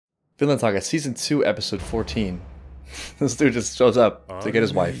Vinland Saga Season 2, Episode 14. This dude just shows up to get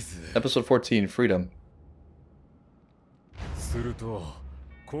his wife. Episode 14, Freedom.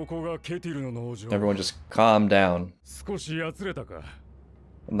 Everyone just calm down.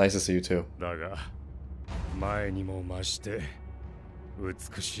 Nice to see you too.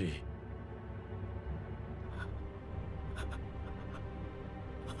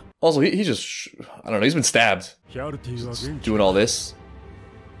 Also, he just, I don't know, he's been stabbed. He's doing all this.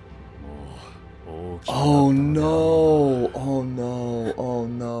 Oh no, oh no, oh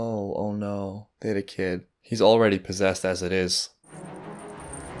no, oh no. They had a kid. He's already possessed as it is.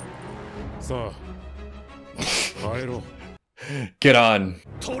 Get on.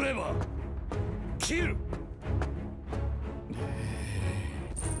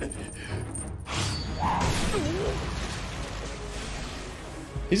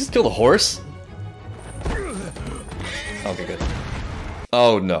 He just killed a horse? Okay, good.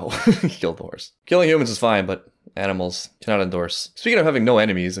 Oh no, he killed the horse. Killing humans is fine, but animals cannot endorse. Speaking of having no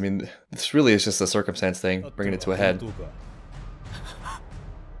enemies, I mean, this really is just a circumstance thing, bringing it to a head.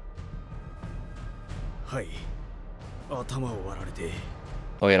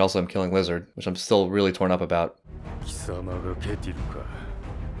 Oh yeah, and also I'm killing Lizard, which I'm still really torn up about. I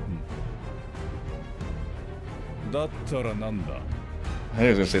knew he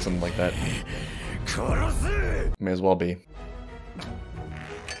was gonna say something like that. May as well be.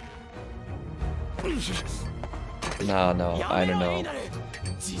 No, I don't know.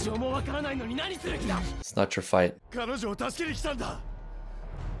 It's not your fight.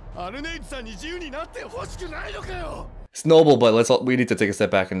 It's noble, but we need to take a step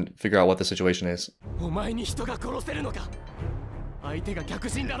back and figure out what the situation is.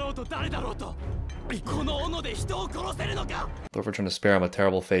 Thorfinn trying to spare him a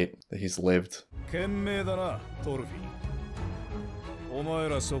terrible fate that he's lived.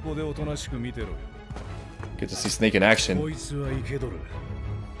 Good to see Snake in action.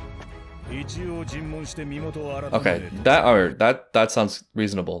 Okay, that sounds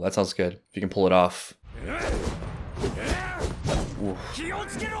reasonable. That sounds good. If you can pull it off. Oof.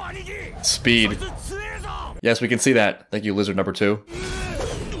 Speed. Yes, we can see that. Thank you, Lizard number 2.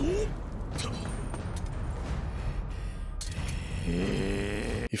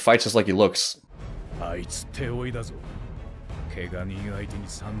 He fights just like he looks.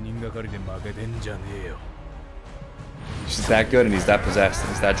 He's that good and he's that possessed and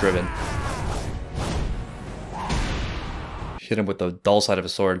he's that driven. Hit him with the dull side of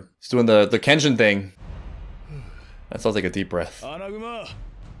his sword. He's doing the Kenshin thing. That sounds like a deep breath.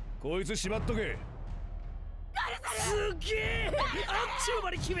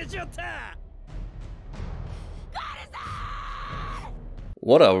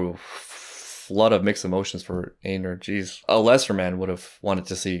 What a flood of mixed emotions for Einar. Jeez. A lesser man would have wanted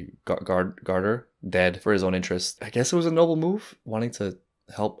to see Garter dead for his own interest. I guess it was a noble move, wanting to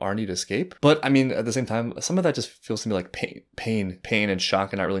help Arnie to escape. But I mean, at the same time, some of that just feels to me like pain and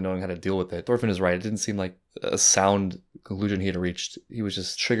shock and not really knowing how to deal with it. Thorfinn is right. It didn't seem like a sound conclusion he had reached. He was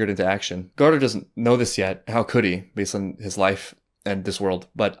just triggered into action. Garter doesn't know this yet. How could he, based on his life and this world?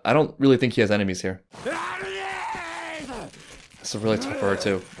 But I don't really think he has enemies here. This is really tough for her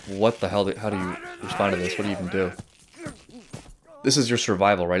too. What the hell? How do you respond to this? What do you even do? This is your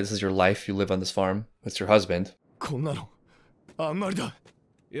survival, right? This is your life. You live on this farm. It's your husband.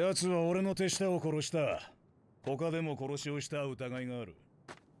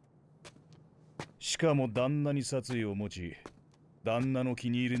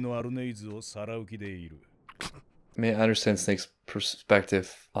 I mean, I understand Snake's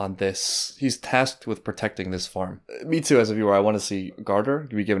perspective on this. He's tasked with protecting this farm. Me too, as a viewer, I want to see Garter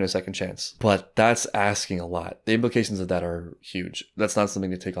be given a second chance. But that's asking a lot. The implications of that are huge. That's not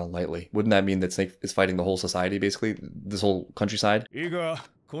something to take on lightly. Wouldn't that mean that Snake is fighting the whole society, basically? This whole countryside?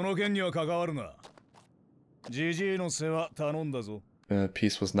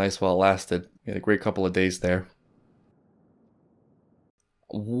 Peace was nice while it lasted. We had a great couple of days there.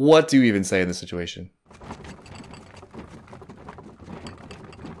 What do you even say in this situation?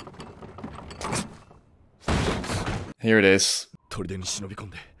 Here it is.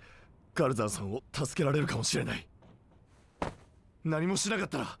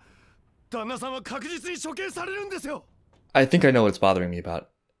 I think I know what's bothering me about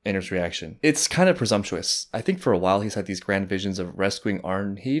Einer's reaction. It's kind of presumptuous. I think for a while he's had these grand visions of rescuing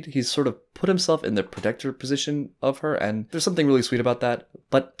Arnheid. He's sort of put himself in the protector position of her, and there's something really sweet about that.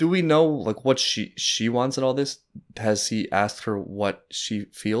 But do we know like what she wants in all this? Has he asked her what she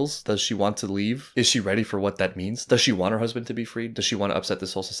feels? Does she want to leave? Is she ready for what that means? Does she want her husband to be freed? Does she want to upset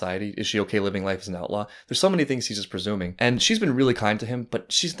this whole society? Is she okay living life as an outlaw? There's so many things he's just presuming. And she's been really kind to him,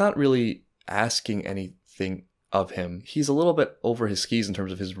 but she's not really asking anything of him. He's a little bit over his skis in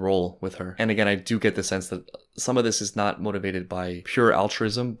terms of his role with her. And again, I do get the sense that some of this is not motivated by pure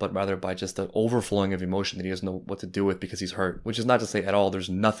altruism, but rather by just the overflowing of emotion that he doesn't know what to do with because he's hurt. Which is not to say at all there's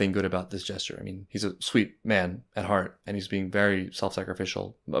nothing good about this gesture. I mean, he's a sweet man at heart, and he's being very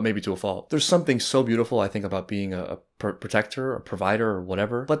self-sacrificial, but maybe to a fault. There's something so beautiful, I think, about being a protector, a provider, or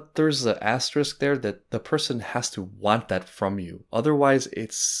whatever. But there's an asterisk there that the person has to want that from you. Otherwise,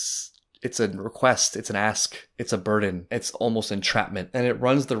 it's a request, it's an ask, it's a burden, it's almost entrapment. And it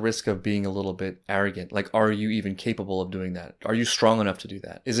runs the risk of being a little bit arrogant. Like, are you even capable of doing that? Are you strong enough to do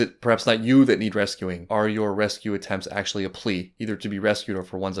that? Is it perhaps not you that need rescuing? Are your rescue attempts actually a plea, either to be rescued or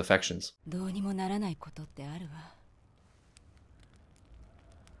for one's affections? どうにもならないことってあるわ。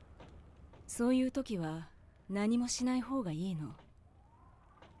そういう時は何もしない方がいいの。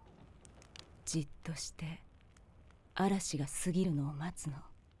じっとして嵐が過ぎるのを待つの。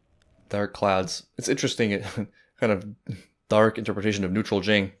Dark clouds. It's interesting, kind of dark interpretation of neutral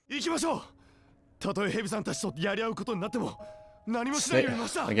Jing.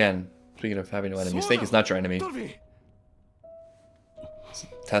 Again, speaking of having no enemy, Snake is not your enemy.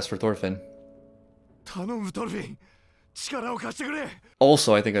 Test for Thorfinn.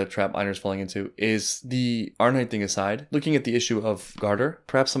 Also, I think a trap Einer's falling into is the Arnheid thing aside, looking at the issue of Garter,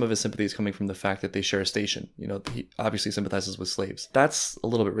 perhaps some of his sympathy is coming from the fact that they share a station. You know, he obviously sympathizes with slaves. That's a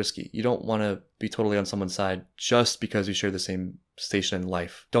little bit risky. You don't want to be totally on someone's side just because you share the same station in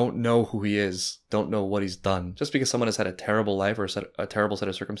life. Don't know who he is. Don't know what he's done. Just because someone has had a terrible life or a terrible set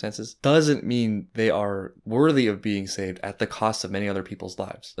of circumstances doesn't mean they are worthy of being saved at the cost of many other people's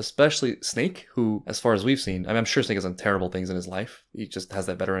lives. Especially Snake, who, as far as we've seen, I mean, I'm sure Snake has done terrible things in his life. He just has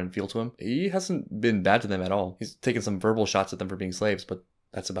that veteran feel to him. He hasn't been bad to them at all. He's taken some verbal shots at them for being slaves, but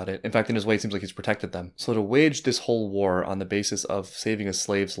that's about it. In fact, in his way, it seems like he's protected them. So to wage this whole war on the basis of saving a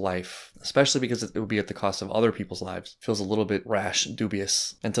slave's life, especially because it would be at the cost of other people's lives, feels a little bit rash and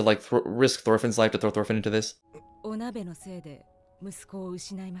dubious. And to like risk Thorfinn's life to throw Thorfinn into this?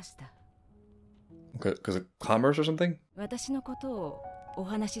 Because of commerce or something?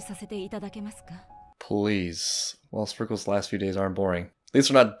 Please. Well, Sprinkle's last few days aren't boring. At least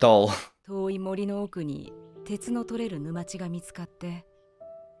they're not dull.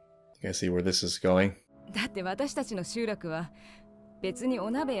 You guys see where this is going? And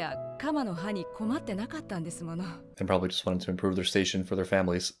probably just wanted to improve their station for their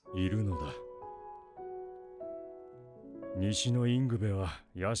families.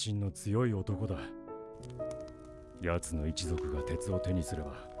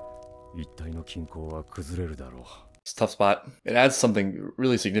 It's a tough spot. It adds something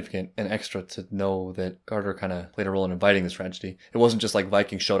really significant and extra to know that Garter kind of played a role in inviting this tragedy. It wasn't just like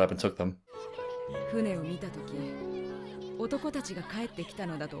Vikings showed up and took them.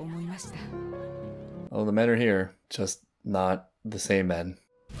 Oh, the men are here, just not the same men.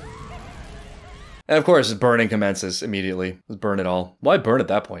 And of course, burning commences immediately. Let's burn it all. Why burn at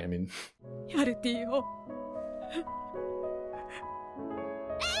that point? I mean...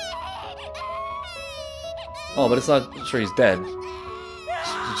 Oh, but it's not sure he's dead.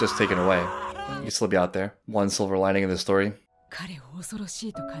 He's just taken away. He can still be out there. One silver lining in this story.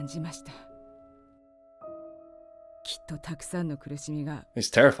 He's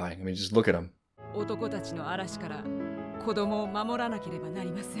terrifying. I mean, just look at him.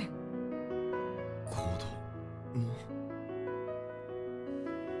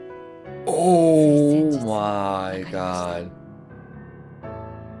 Oh my god.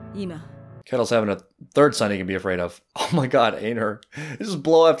 Kettle's having a third son he can be afraid of. Oh my god, Aner. This is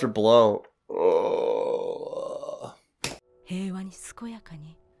blow after blow. Oh.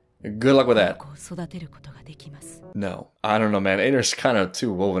 Good luck with that. No. I don't know, man. Aner's kind of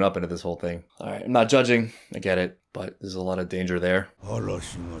too woven up into this whole thing. Alright, I'm not judging. I get it. But there's a lot of danger there.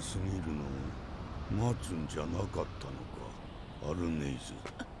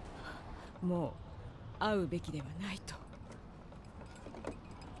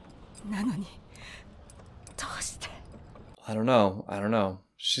 I don't know.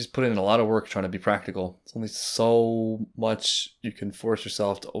 She's put in a lot of work trying to be practical. It's only so much you can force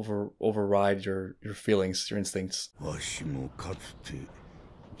yourself to override your feelings, your instincts.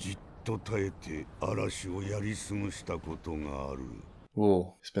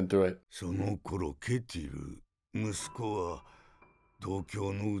 Ooh, he's been through it. その頃ケティル、息子は東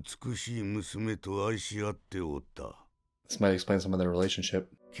京の美しい娘と愛し合っておった。This might explain some of their relationship.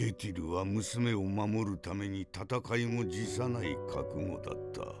 ケティルは娘を守るために戦いも辞さない覚悟だ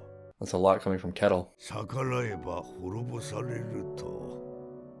った。That's a lot coming from Kettle. 逆らえば滅ぼされると。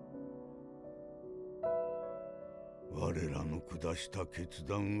我らの下した決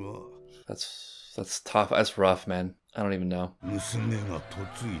断は That's tough. That's rough, man. I don't even know. 娘が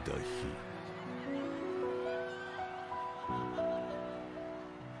嫁いだ日。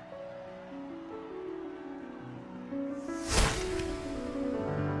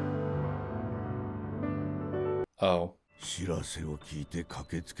Oh. 知らせを聞いて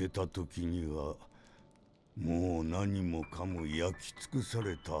駆けつけた時にはもう何もかも焼き尽くさ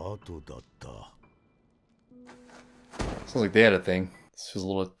れた後だった。 Sounds like they had a thing. This was a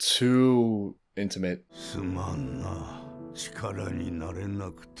little too intimate. すまんな、力になれ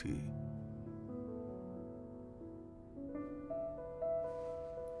なくて。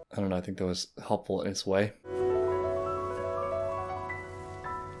 I don't know. I think that was helpful in its way.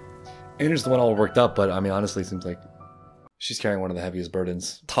 Ainer's the one all worked up, but I mean, honestly, it seems like she's carrying one of the heaviest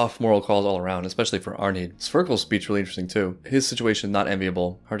burdens. Tough moral calls all around, especially for Arnheid. Sverkel's speech really interesting too. His situation not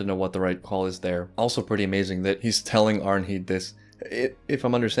enviable. Hard to know what the right call is there. Also pretty amazing that he's telling Arnheid this. If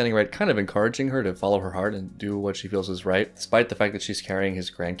I'm understanding right, kind of encouraging her to follow her heart and do what she feels is right, despite the fact that she's carrying his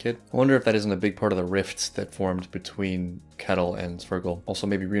grandkid. I wonder if that isn't a big part of the rifts that formed between Kettle and Sverkel. Also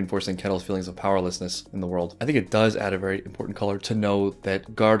maybe reinforcing Kettle's feelings of powerlessness in the world. I think it does add a very important color to know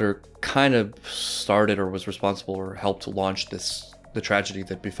that Garter kind of started or was responsible or helped launch the tragedy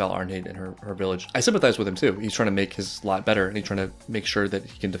that befell Arnheid and her village. I sympathize with him too. He's trying to make his lot better and he's trying to make sure that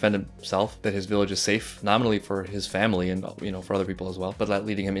he can defend himself, that his village is safe, nominally for his family and, you know, for other people as well, but not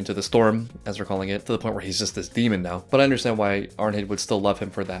leading him into the storm, as they're calling it, to the point where he's just this demon now. But I understand why Arnheid would still love him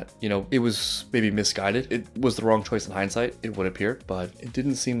for that. You know, it was maybe misguided. It was the wrong choice in hindsight, it would appear, but it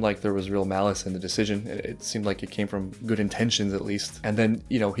didn't seem like there was real malice in the decision. It seemed like it came from good intentions at least. And then,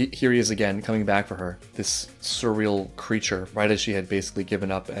 you know, here he is again, coming back for her, this surreal creature, right as she had basically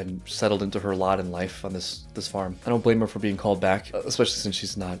given up and settled into her lot in life on this farm. I don't blame her for being called back, especially since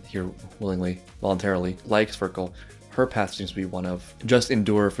she's not here willingly, voluntarily. Like Sverkel, her path seems to be one of just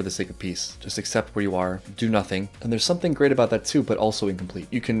endure for the sake of peace. Just accept where you are, do nothing. And there's something great about that too, but also incomplete.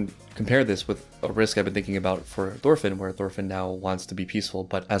 You can compare this with a risk I've been thinking about for Thorfinn, where Thorfinn now wants to be peaceful.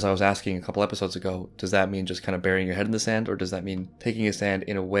 But as I was asking a couple episodes ago, does that mean just kind of burying your head in the sand, or does that mean taking a stand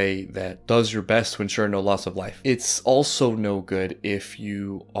in a way that does your best to ensure no loss of life? It's also no good if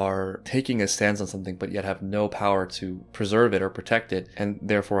you are taking a stance on something but yet have no power to preserve it or protect it, and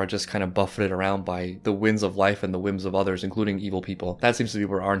therefore are just kind of buffeted around by the winds of life and the whims of others, including evil people. That seems to be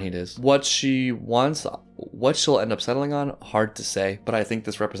where Arnheid is. What she wants, what she'll end up settling on, hard to say, but I think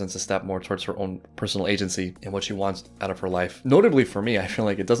this represents a step more towards her own personal agency and what she wants out of her life. Notably for me, I feel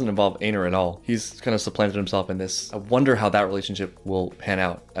like it doesn't involve Einar at all. He's kind of supplanted himself in this. I wonder how that relationship will pan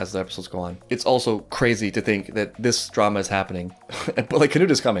out as the episodes go on. It's also crazy to think that this drama is happening, but like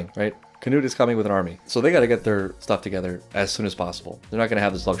Canute is coming, right? Canute is coming with an army. So they got to get their stuff together as soon as possible. They're not going to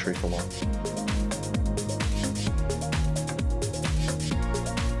have this luxury for long.